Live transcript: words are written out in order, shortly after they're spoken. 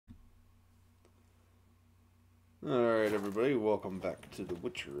Alright everybody, welcome back to The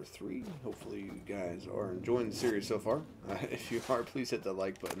Witcher 3. Hopefully you guys are enjoying the series so far. If you are, please hit the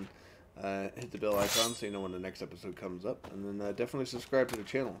like button. Hit the bell icon so you know when the next episode comes up. And then definitely subscribe to the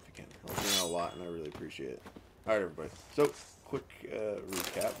channel if you can. Helps me out a lot and I really appreciate it. Alright everybody, so quick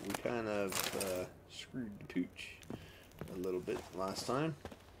recap. We kind of screwed the pooch a little bit last time.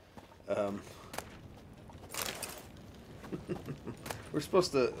 We're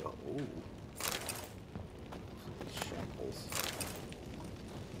supposed to... Ooh.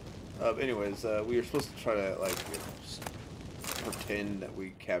 Anyways, we were supposed to try to, like, pretend that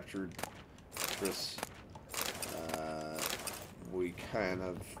we captured Triss. We kind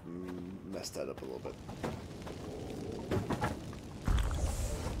of messed that up a little bit.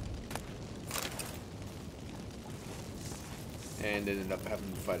 And ended up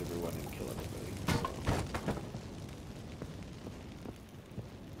having to fight everyone and kill everybody.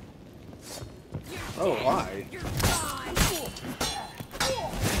 So. Oh, why?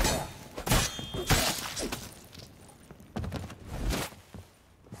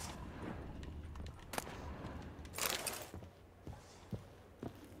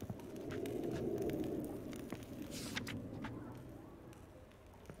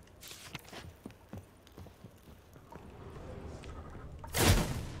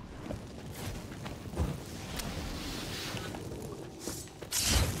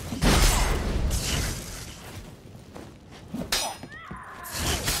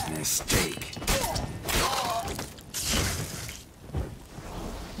 Mistake.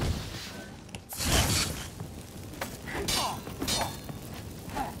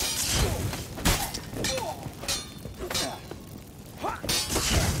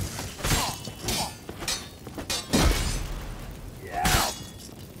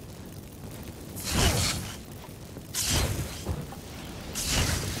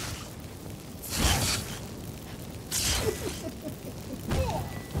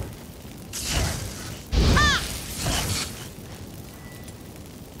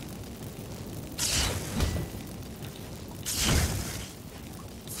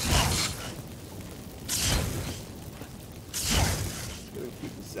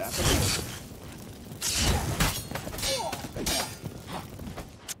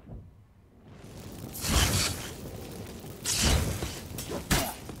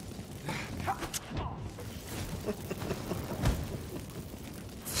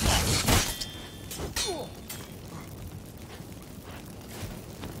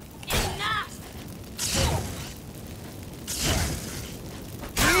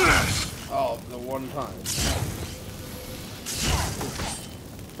 Oh, the one time.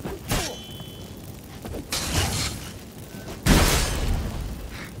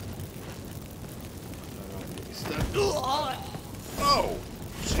 Oh,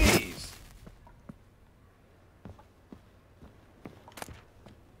 jeez.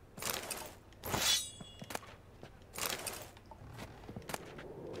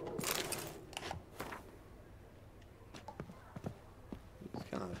 He's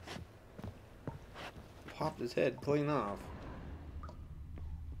kind of popped his head clean off.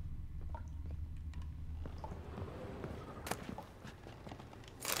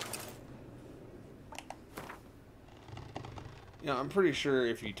 Yeah, I'm pretty sure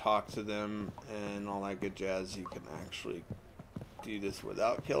if you talk to them and all that good jazz, you can actually do this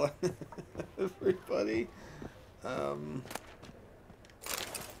without killing everybody.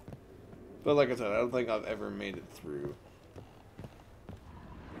 But like I said, I don't think I've ever made it through.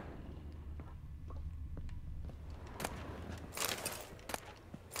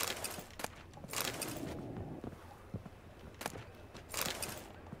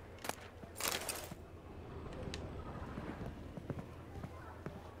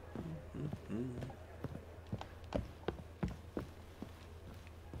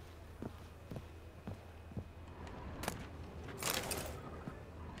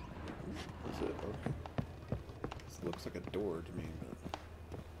 Is it? Okay. This looks like a door to me, but...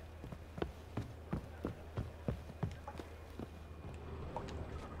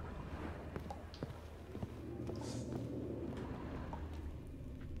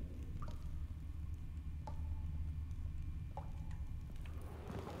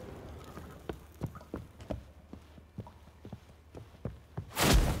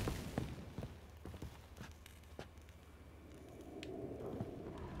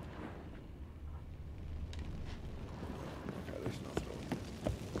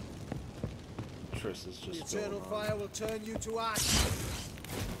 Triss is just the eternal fire will turn you to ash.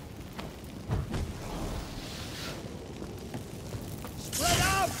 Spread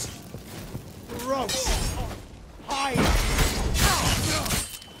out! Gross! Hide!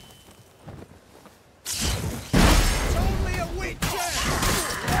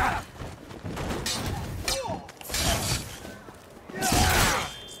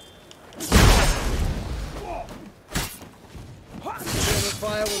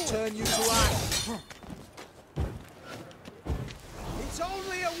 Fire will turn you to ash. It's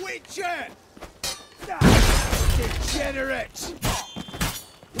only a witcher! Degenerate!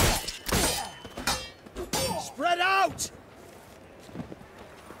 Spread out!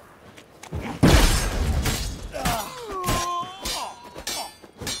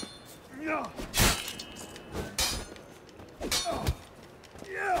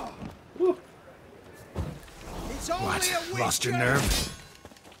 It's only What? a witcher! Lost your nerve?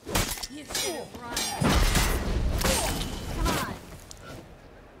 You should have run. Come on.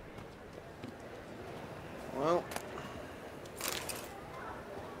 Well.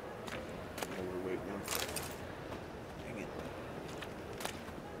 Overweight now. Dang it.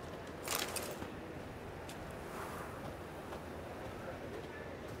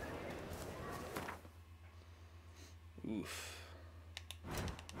 Oof.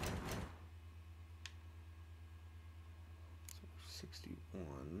 So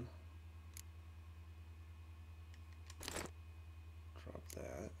 61. Drop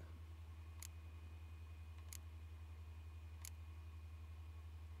that.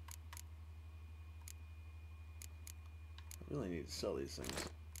 I really need to sell these things.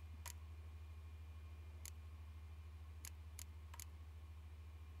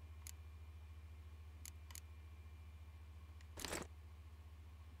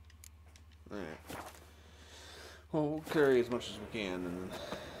 Alright. Well, we'll carry as much as we can and then...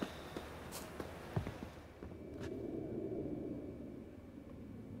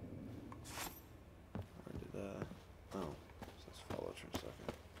 Where did, oh, so let's follow for a second.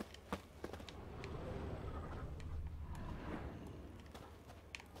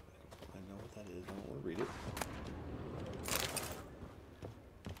 I know what that is, I don't want to read it.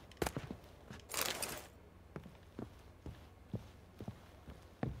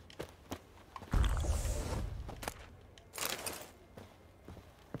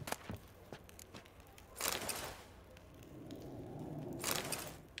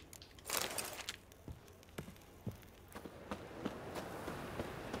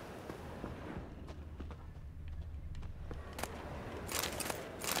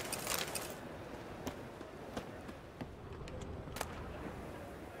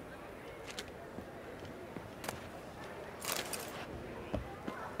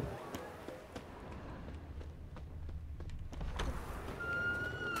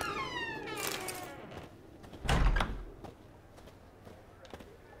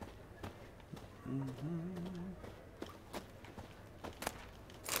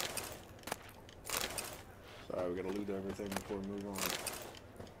 Sorry, we gotta loot everything before we move on.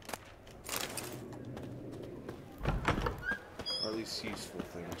 Or at least useful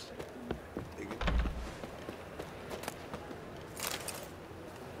things. Dig it.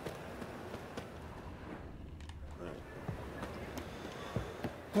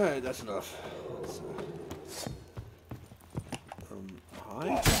 Alright, that's enough.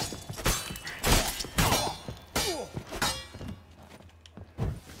 Hi.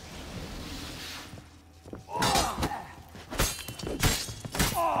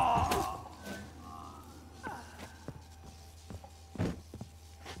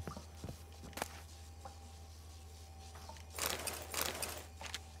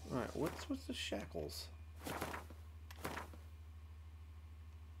 Alright, what's the shackles?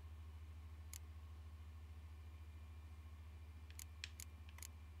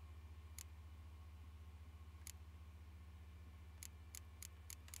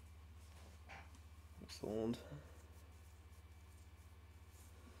 Excellent.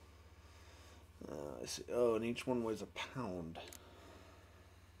 I see. Oh, and each one weighs a pound.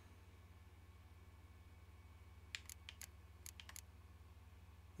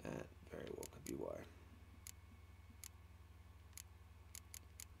 That very well could be why.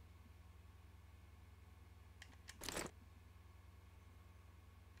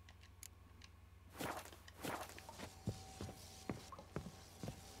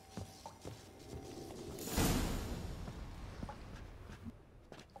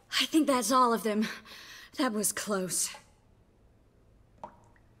 I think that's all of them. That was close.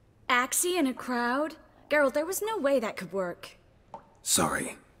 Axie in a crowd? Geralt, there was no way that could work.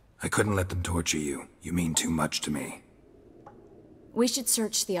 Sorry. I couldn't let them torture you. You mean too much to me. We should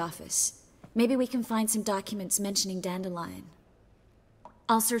search the office. Maybe we can find some documents mentioning Dandelion.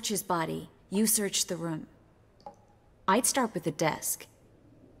 I'll search his body. You search the room. I'd start with the desk.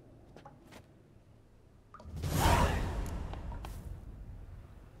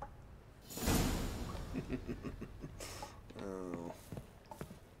 Oh.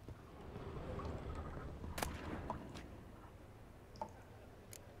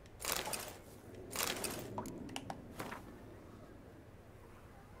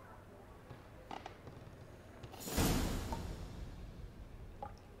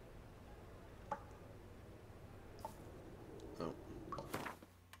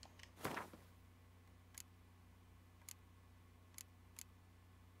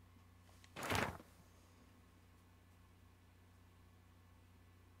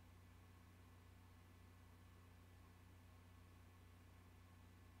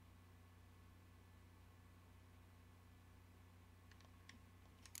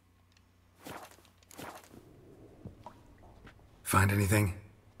 Find anything?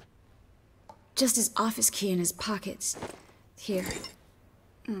 Just his office key in his pockets. Here.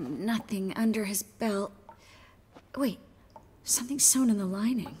 Nothing under his belt. Wait, something sewn in the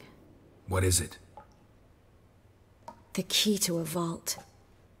lining. What is it? The key to a vault.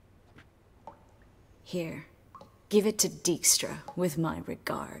 Here. Give it to Dijkstra, with my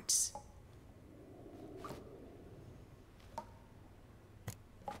regards.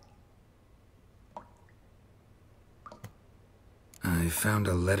 I found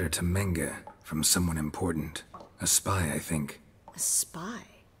a letter to Menga from someone important. A spy, I think. A spy?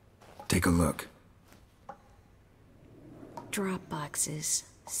 Take a look. Drop boxes,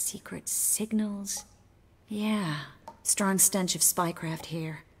 secret signals. Yeah, strong stench of spycraft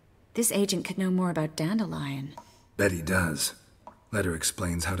here. This agent could know more about Dandelion. Bet he does. Letter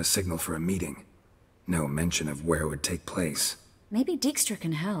explains how to signal for a meeting. No mention of where it would take place. Maybe Dijkstra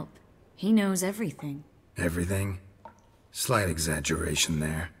can help. He knows everything. Everything? Slight exaggeration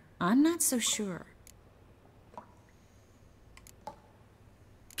there. I'm not so sure.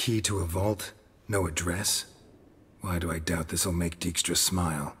 Key to a vault? No address? Why do I doubt this'll make Dijkstra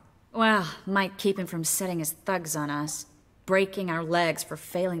smile? Well, might keep him from setting his thugs on us. Breaking our legs for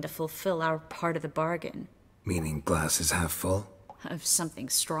failing to fulfill our part of the bargain. Meaning glass is half full? Of something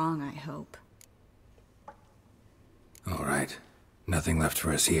strong, I hope. All right. Nothing left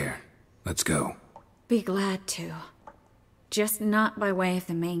for us here. Let's go. Be glad to. Just not by way of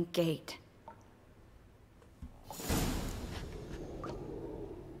the main gate.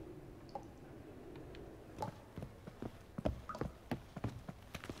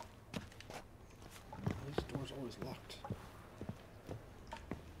 This door's always locked.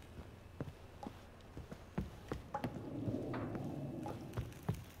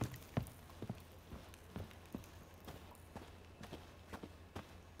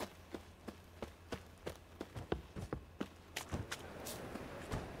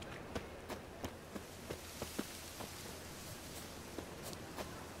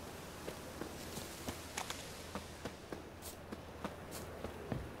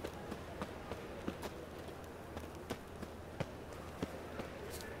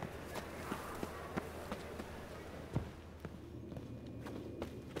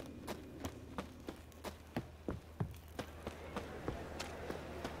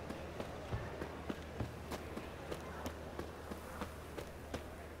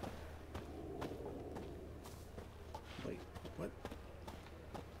 Wait, what?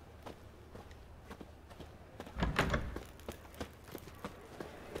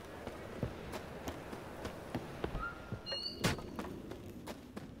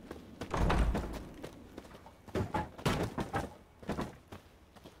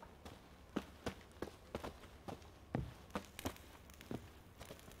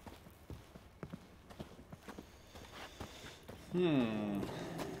 It's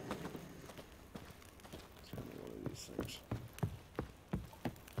gonna be one of these things.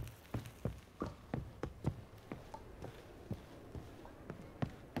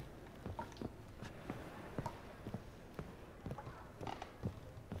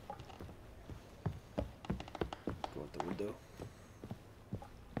 Go out the window.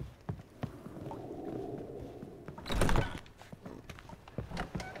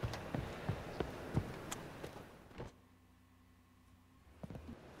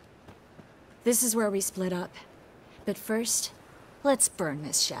 This is where we split up. But first, let's burn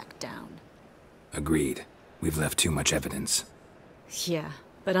this shack down. Agreed. We've left too much evidence. Yeah,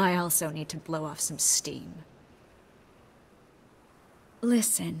 but I also need to blow off some steam.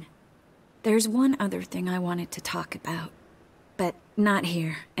 Listen, there's one other thing I wanted to talk about. But not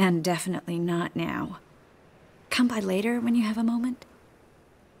here, and definitely not now. Come by later when you have a moment?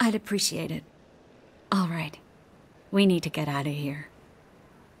 I'd appreciate it. All right. We need to get out of here.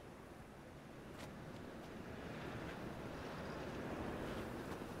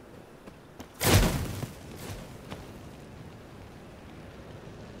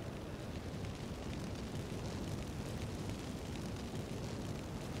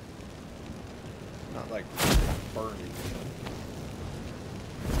 Not like burning.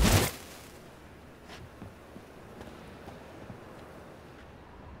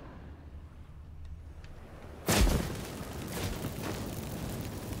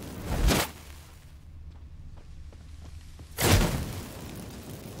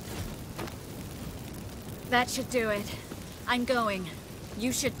 That should do it. I'm going.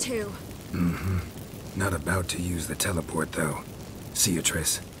 You should too. Not about to use the teleport, though. See you,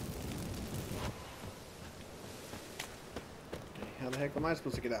 Triss. Okay, how the heck am I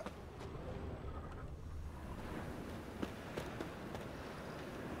supposed to get out?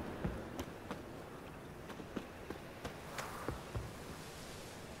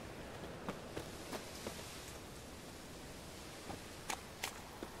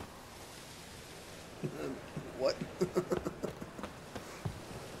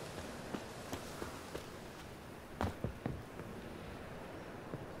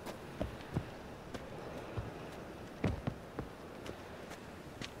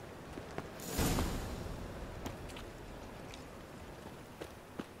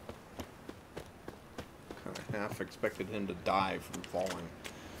 half expected him to die from falling.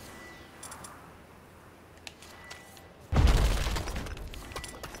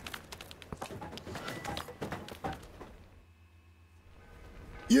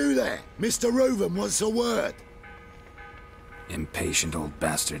 You there, Mr. Reuven wants a word. Impatient old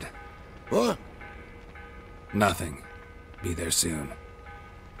bastard. What? Nothing. Be there soon.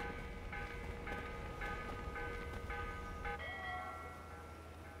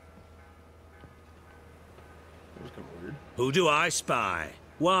 That was kind of weird. Who do I spy?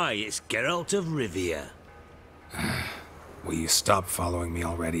 Why, it's Geralt of Rivia. Will you stop following me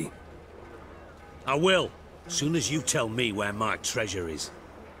already? I will, soon as you tell me where my treasure is.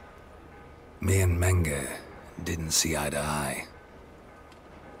 Me and Menge didn't see eye to eye.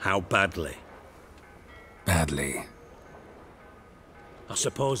 How badly? Badly. I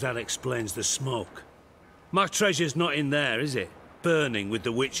suppose that explains the smoke. My treasure's not in there, is it? Burning with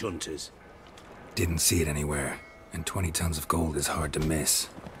the witch hunters. Didn't see it anywhere, and 20 tons of gold is hard to miss.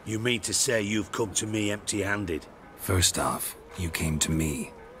 You mean to say you've come to me empty-handed? First off, you came to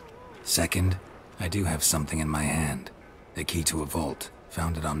me. Second, I do have something in my hand. The key to a vault,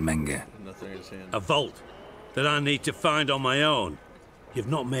 found on Menge. Nothing in his hand. A vault that I need to find on my own. You've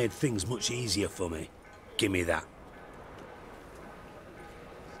not made things much easier for me. Give me that.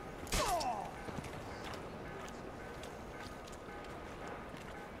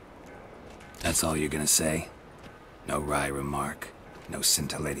 That's all you're gonna say? No wry remark, no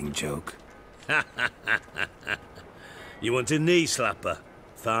scintillating joke? You want a knee slapper?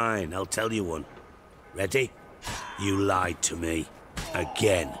 Fine, I'll tell you one. Ready? You lied to me.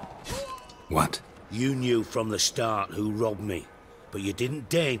 Again. What? You knew from the start who robbed me, but you didn't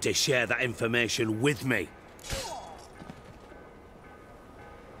deign to share that information with me.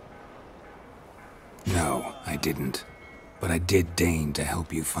 No, I didn't. But I did deign to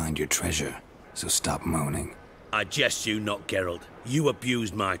help you find your treasure, so stop moaning. I jest you not, Geralt. You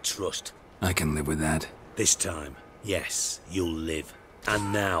abused my trust. I can live with that. This time, yes, you'll live.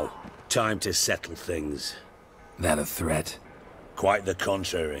 And now, time to settle things. That a threat? Quite the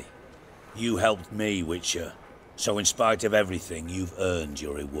contrary. You helped me, Witcher. So in spite of everything, you've earned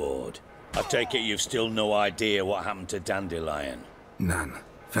your reward. I take it you've still no idea what happened to Dandelion. None.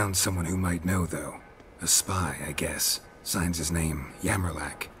 Found someone who might know, though. A spy, I guess. Signs his name,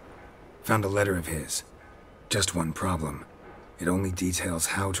 Yamerlak. Found a letter of his. Just one problem. It only details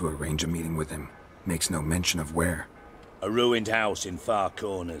how to arrange a meeting with him. Makes no mention of where. A ruined house in Far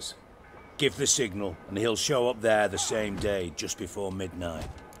Corners. Give the signal, and he'll show up there the same day, just before midnight.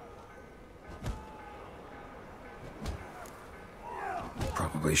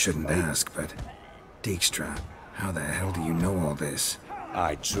 Probably shouldn't ask, but... Dijkstra, how the hell do you know all this?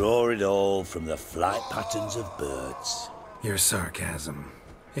 I draw it all from the flight patterns of birds. Your sarcasm.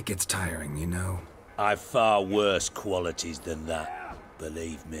 It gets tiring, you know. I've far worse qualities than that,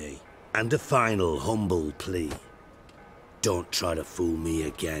 believe me. And a final humble plea. Don't try to fool me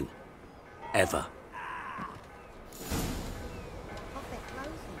again. Ever. Of their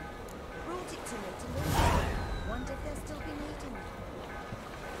clothing. Brought it to me to look at. Wonder if they'll still be needing it.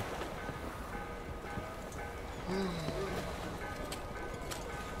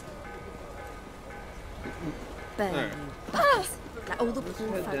 Burn. Like all the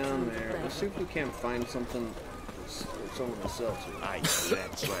poor Head folk down who there. burn. Let's see if we can't find something for someone to sell to. Aye,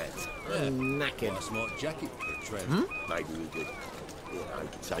 that's right. Knackered. A smart jacket for a trend. Maybe we could, I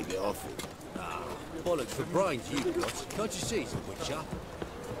could take it off him. Ah, bollocks for brains you've got. Can't you see, some Witcher?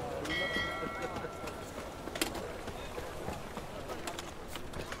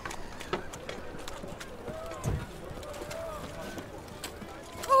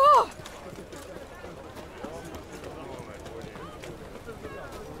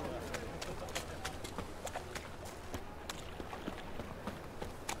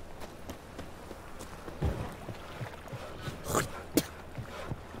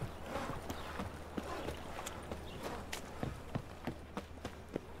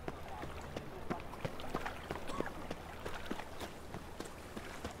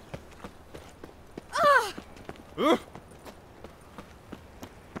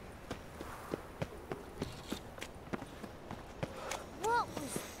 What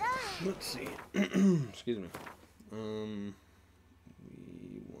was that? Let's see. Excuse me. We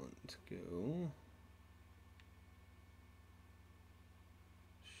want to go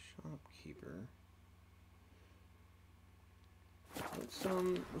shopkeeper.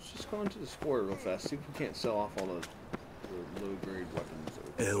 Let's just go into the square real fast. See if we can't sell off all the low grade weapons.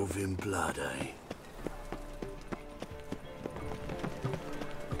 Elven blood, eh?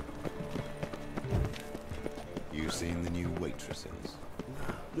 You seen the new waitresses?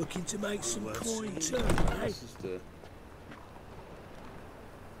 Looking to make some coin too, eh? This is the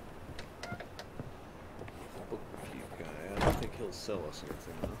bookkeep guy. I don't think he'll sell us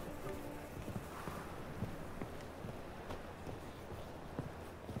anything though.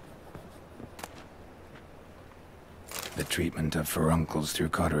 The treatment of furuncles through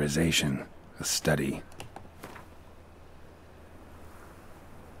cauterization. A study.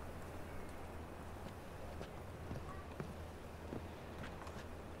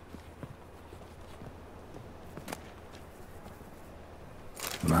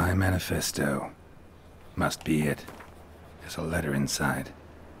 My manifesto. Must be it. There's a letter inside.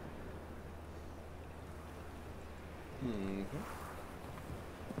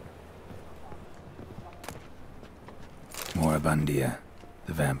 Moribundia,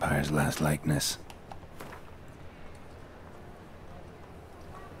 the vampire's last likeness.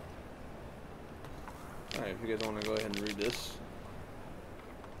 Alright, if you guys want to go ahead and read this.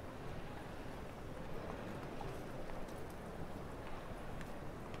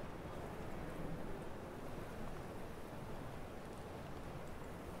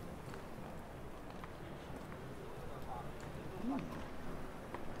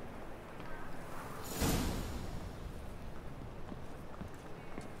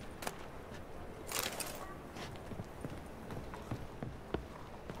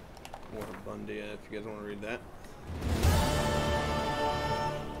 Moribundia, if you guys want to read that.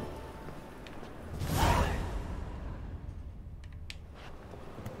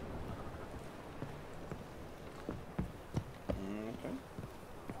 Okay.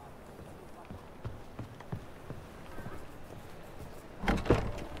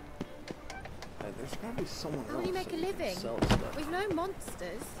 There's gotta be someone else. How do you make a that can living? sell stuff. We've no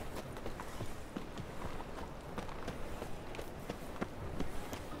monsters.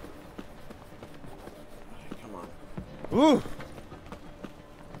 Come on. Ooh.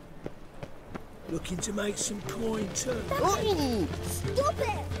 Looking to make some coin too. Oh! Stop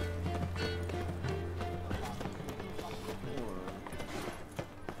it!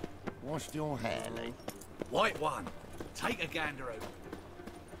 Washed your hair, Lee? White one. Take a gander over.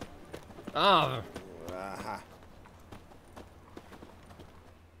 Ah. Aha.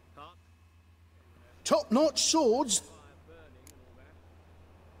 Top-notch swords?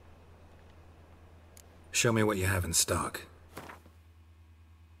 Show me what you have in stock.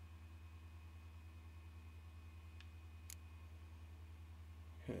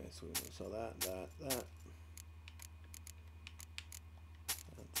 Okay, so we saw that. That, and that.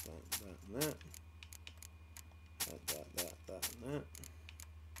 That, and that.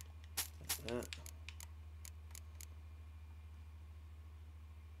 That.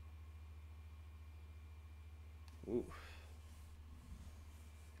 Ooh.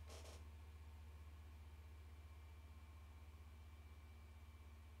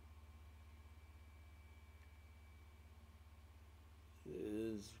 It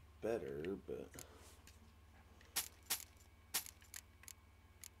is better, but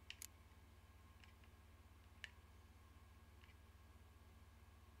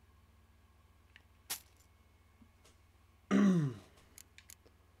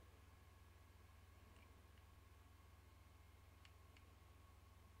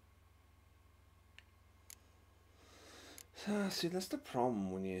see, that's the problem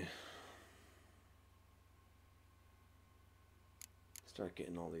when you start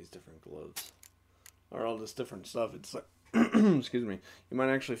getting all these different gloves or all this different stuff. It's like, excuse me, you might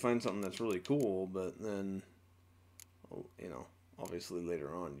actually find something that's really cool, but then, you know, obviously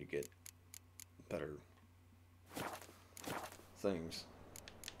later on you get better things.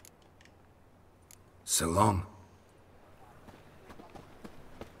 So long.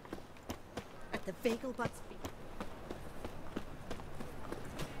 At the Vegelbud's feet.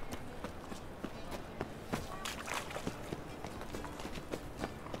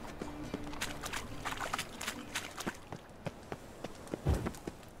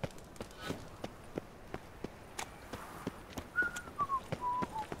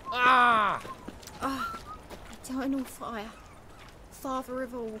 Eternal fire, Father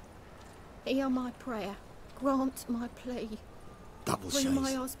of all, hear my prayer, grant my plea. Double Bring my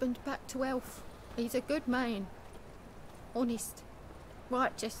shades. husband back to health. He's a good man, honest,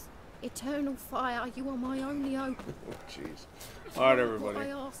 righteous, eternal fire. You are my only hope. Jeez. Alright, everybody. What I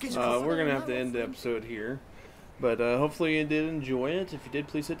ask is We're going to have no to end the offering. episode here. But hopefully you did enjoy it. If you did,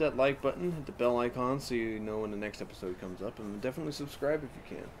 please hit that like button, hit the bell icon so you know when the next episode comes up. And definitely subscribe if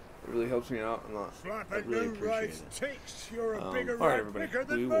you can. It really helps me out a lot. I really appreciate it. You're Alright, everybody.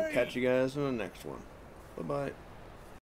 We will catch you guys in the next one. Bye-bye.